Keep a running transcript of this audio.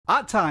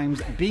At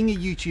times, being a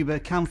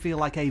YouTuber can feel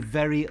like a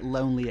very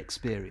lonely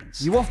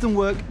experience. You often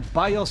work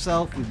by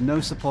yourself with no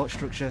support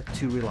structure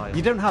to rely on.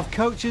 You don't have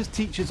coaches,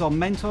 teachers, or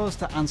mentors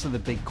to answer the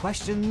big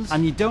questions,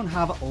 and you don't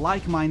have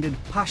like-minded,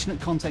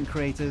 passionate content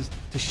creators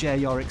to share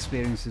your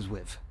experiences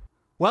with.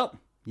 Well,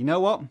 you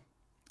know what?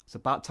 It's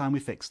about time we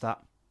fix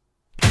that.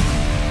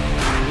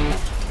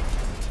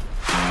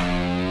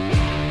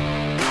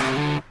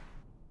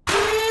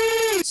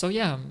 So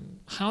yeah,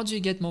 how do you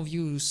get more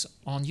views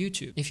on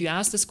YouTube? If you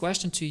ask this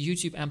question to a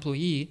YouTube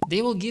employee,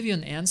 they will give you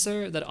an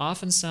answer that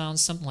often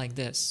sounds something like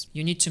this.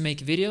 You need to make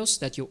videos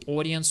that your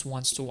audience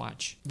wants to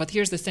watch. But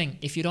here's the thing,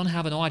 if you don't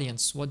have an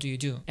audience, what do you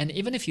do? And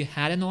even if you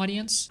had an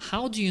audience,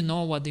 how do you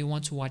know what they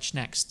want to watch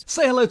next?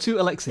 Say hello to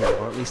Alexei,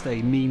 or at least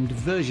a memed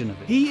version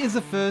of it. He is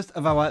the first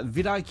of our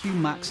vidIQ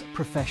Max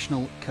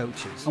professional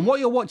coaches. And what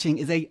you're watching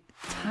is a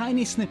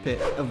tiny snippet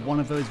of one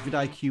of those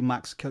vidIQ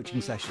Max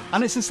coaching sessions.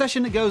 And it's a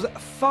session that goes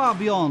far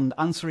beyond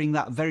answering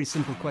that very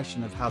simple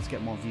question of how to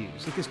get more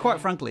views. Because quite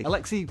frankly,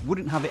 Alexei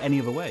wouldn't have it any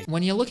other way.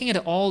 When you're looking at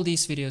all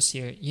these videos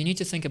here, you need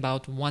to think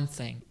about one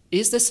thing.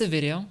 Is this a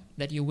video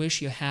that you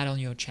wish you had on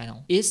your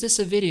channel? Is this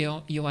a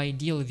video your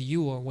ideal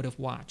viewer would have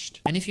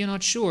watched? And if you're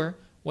not sure,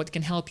 what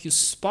can help you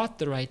spot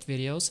the right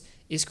videos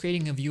is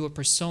creating a viewer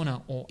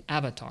persona or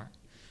avatar.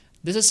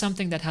 This is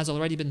something that has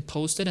already been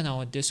posted in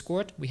our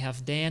Discord. We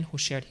have Dan who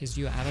shared his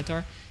viewer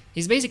avatar.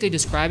 He's basically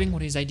describing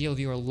what his ideal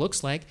viewer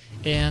looks like.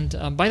 And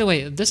by the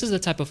way, this is the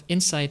type of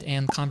insight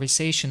and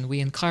conversation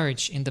we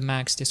encourage in the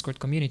Max Discord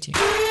community.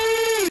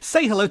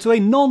 Say hello to a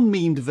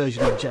non-memed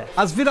version of Jeff.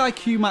 As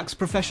vidIQ Max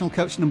professional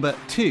coach number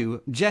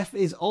 2, Jeff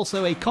is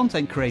also a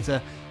content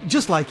creator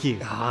just like you.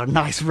 Ah,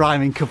 nice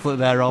rhyming couplet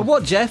there, Rob.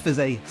 What Jeff, as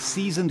a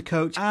seasoned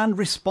coach and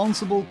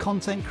responsible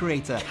content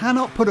creator,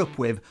 cannot put up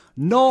with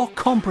nor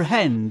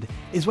comprehend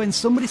is when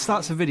somebody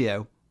starts a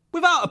video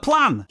without a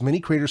plan. Many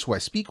creators who I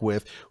speak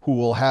with who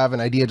will have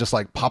an idea just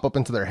like pop up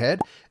into their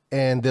head,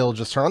 and they'll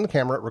just turn on the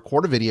camera,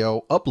 record a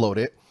video, upload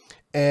it,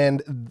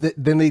 and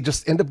then they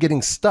just end up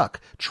getting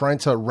stuck trying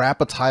to wrap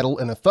a title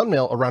and a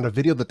thumbnail around a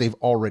video that they've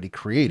already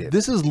created.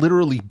 This is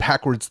literally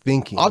backwards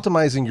thinking.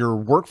 Optimizing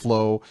your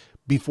workflow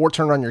before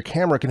turning on your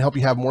camera can help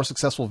you have more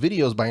successful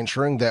videos by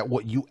ensuring that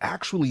what you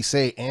actually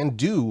say and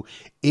do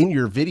in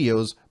your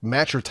videos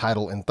match your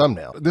title and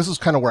thumbnail. This is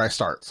kind of where I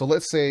start. So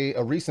let's say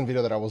a recent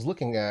video that I was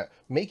looking at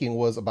making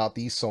was about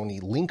these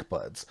Sony Link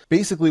Buds.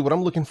 Basically, what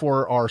I'm looking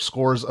for are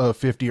scores of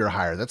 50 or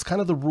higher. That's kind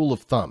of the rule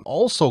of thumb.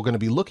 Also going to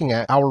be looking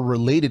at our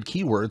related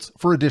keywords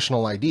for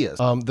additional ideas.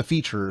 The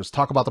features,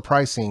 talk about the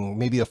pricing,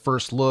 maybe a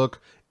first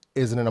look.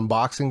 Is it an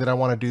unboxing that I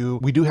want to do?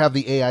 We do have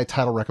the AI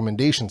title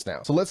recommendations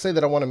now. So let's say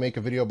that I want to make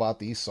a video about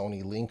these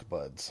Sony Link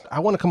Buds. I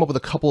want to come up with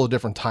a couple of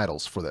different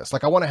titles for this.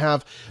 Like I want to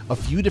have a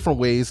few different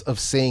ways of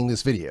saying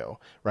this video,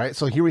 right?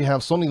 So here we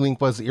have Sony Link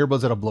Buds, the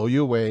earbuds that'll blow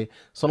you away.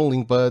 Sony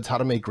Link Buds, how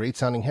to make great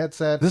sounding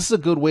headset. This is a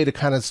good way to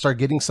kind of start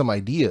getting some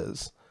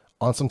ideas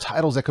on some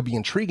titles that could be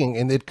intriguing,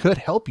 and it could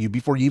help you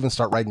before you even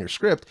start writing your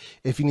script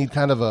if you need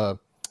kind of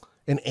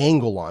an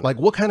angle on, like,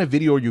 what kind of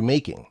video are you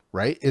making,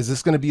 right? Is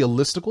this going to be a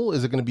listicle?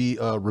 Is it going to be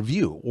a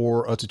review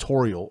or a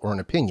tutorial or an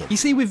opinion? You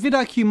see, with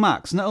vidIQ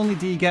Max, not only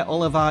do you get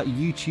all of our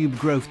YouTube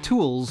growth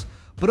tools,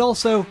 but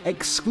also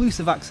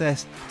exclusive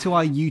access to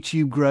our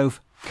YouTube growth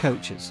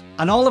coaches.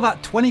 And all of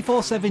that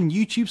 24/7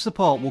 YouTube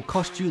support will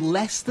cost you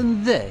less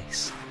than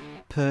this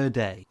per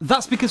day.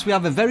 That's because we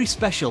have a very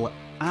special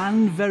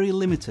and very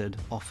limited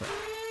offer.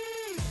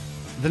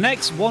 The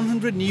next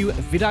 100 new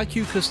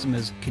vidIQ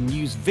customers can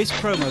use this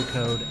promo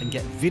code and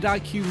get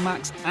vidIQ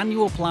Max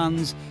annual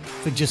plans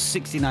for just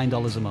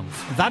 $69 a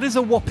month. That is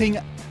a whopping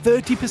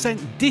 30%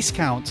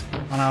 discount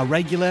on our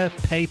regular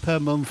pay per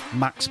month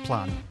Max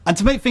plan. And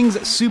to make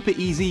things super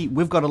easy,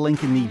 we've got a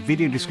link in the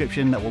video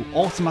description that will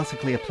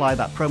automatically apply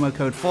that promo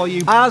code for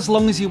you, as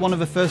long as you're one of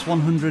the first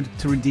 100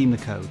 to redeem the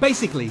code.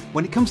 Basically,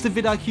 when it comes to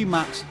vidIQ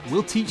Max,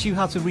 we'll teach you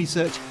how to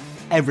research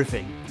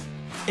everything,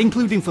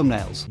 including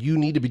thumbnails. You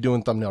need to be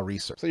doing thumbnail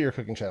research. So you're a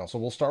cooking channel. So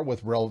we'll start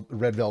with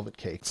red velvet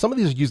cake. Some of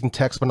these are using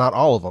text, but not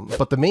all of them.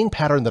 But the main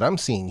pattern that I'm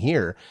seeing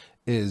here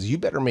is you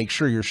better make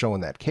sure you're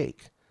showing that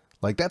cake.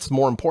 Like, that's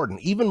more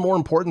important, even more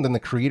important than the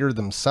creator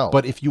themselves.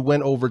 But if you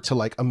went over to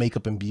like a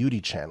makeup and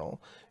beauty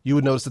channel, you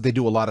would notice that they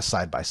do a lot of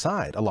side by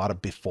side, a lot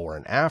of before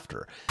and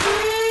after.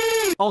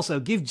 Also,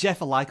 give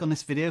Jeff a like on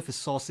this video for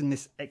sourcing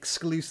this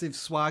exclusive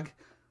swag.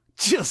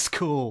 Just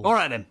cool. All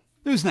right then.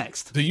 Who's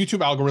next? The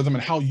YouTube algorithm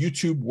and how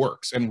YouTube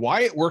works and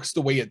why it works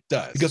the way it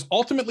does. Because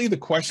ultimately the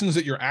questions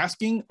that you're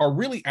asking are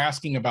really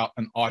asking about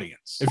an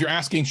audience. If you're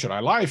asking, should I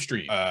live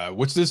stream?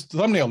 What's this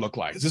thumbnail look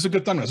like? Is this a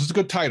good thumbnail? Is this a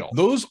good title?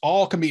 Those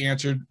all can be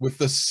answered with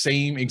the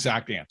same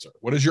exact answer.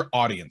 What does your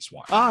audience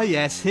want? Ah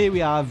yes, here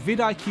we are,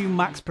 vidIQ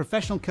Max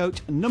professional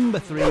coach number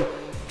 3,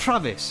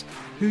 Travis.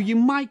 who you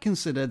might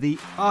consider the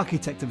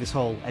architect of this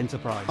whole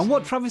enterprise. And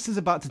what Travis is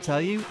about to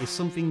tell you is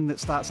something that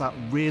starts out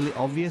really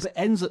obvious, but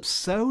ends up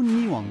so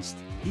nuanced,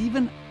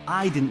 even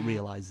I didn't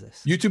realize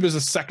this. YouTube is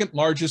the second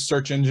largest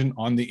search engine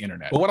on the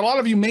internet. But what a lot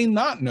of you may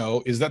not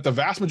know is that the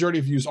vast majority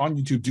of views on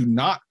YouTube do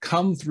not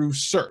come through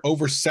search.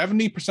 Over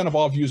 70% of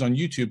all views on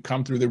YouTube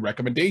come through the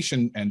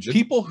recommendation engine.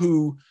 People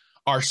who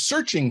are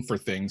searching for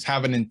things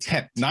have an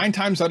intent. 9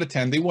 times out of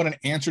 10, they want an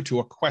answer to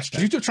a question.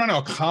 YouTube's trying to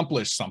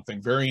accomplish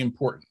something very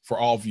important for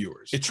all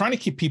viewers. It's trying to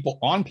keep people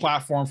on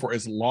platform for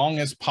as long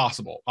as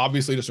possible,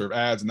 obviously to serve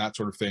ads and that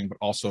sort of thing, but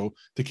also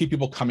to keep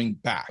people coming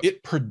back.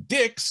 It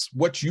predicts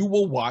what you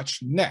will watch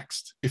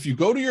next. If you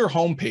go to your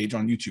homepage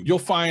on YouTube, you'll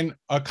find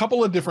a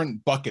couple of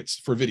different buckets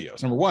for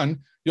videos. Number one,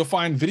 you'll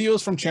find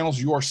videos from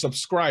channels you are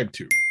subscribed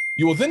to.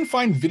 You will then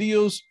find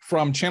videos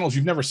from channels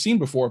you've never seen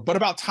before, but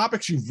about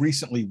topics you've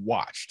recently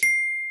watched.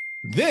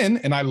 Then,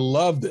 and I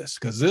love this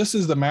because this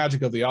is the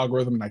magic of the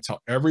algorithm, and I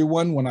tell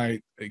everyone when I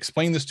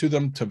explain this to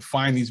them to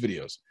find these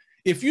videos.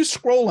 If you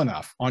scroll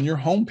enough on your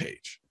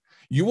homepage,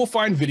 you will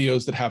find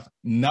videos that have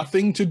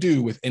nothing to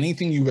do with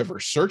anything you've ever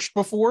searched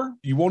before.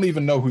 You won't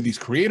even know who these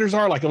creators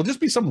are. Like, it'll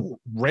just be some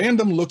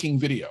random looking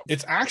video.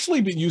 It's actually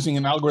been using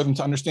an algorithm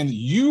to understand that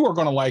you are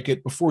going to like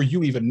it before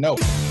you even know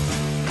it.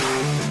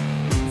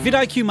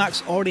 vidIQ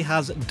Max already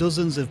has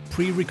dozens of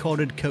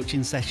pre-recorded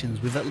coaching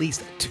sessions with at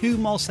least 2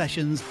 more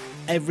sessions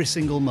every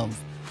single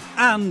month,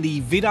 and the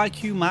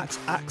vidIQ Max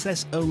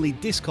access-only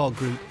Discord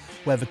group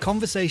where the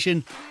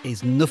conversation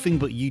is nothing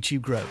but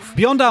YouTube growth.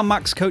 Beyond our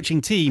Max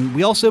coaching team,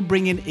 we also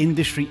bring in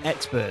industry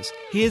experts.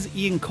 Here's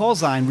Ian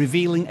Corzine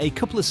revealing a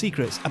couple of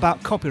secrets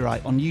about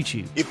copyright on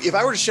YouTube. If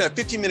I were to share a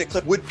 15-minute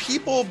clip, would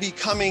people be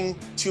coming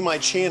to my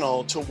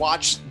channel to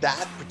watch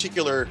that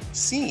particular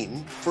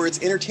scene for its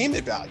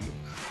entertainment value?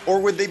 Or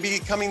would they be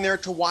coming there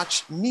to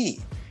watch me?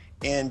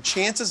 And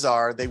chances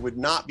are they would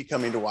not be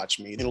coming to watch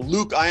me. You know,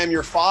 Luke, I am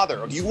your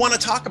father. You want to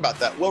talk about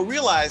that? Well,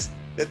 realize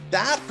that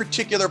that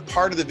particular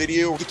part of the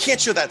video, you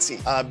can't show that scene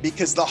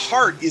because the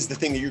heart is the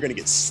thing that you're going to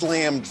get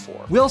slammed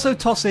for. We also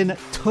toss in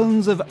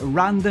tons of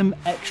random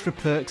extra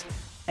perks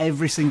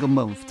every single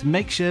month to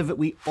make sure that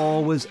we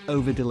always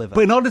over-deliver.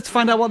 But in order to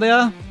find out what they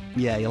are,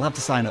 yeah, you'll have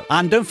to sign up.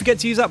 And don't forget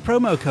to use that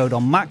promo code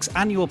on Max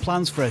annual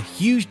plans for a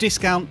huge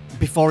discount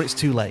before it's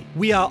too late.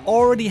 We are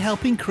already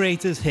helping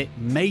creators hit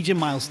major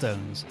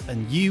milestones,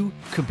 and you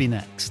could be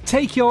next.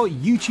 Take your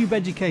YouTube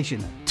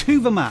education to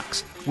the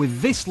max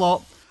with this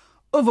lot.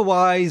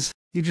 Otherwise,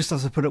 you just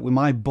have to put up with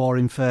my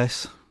boring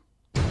face.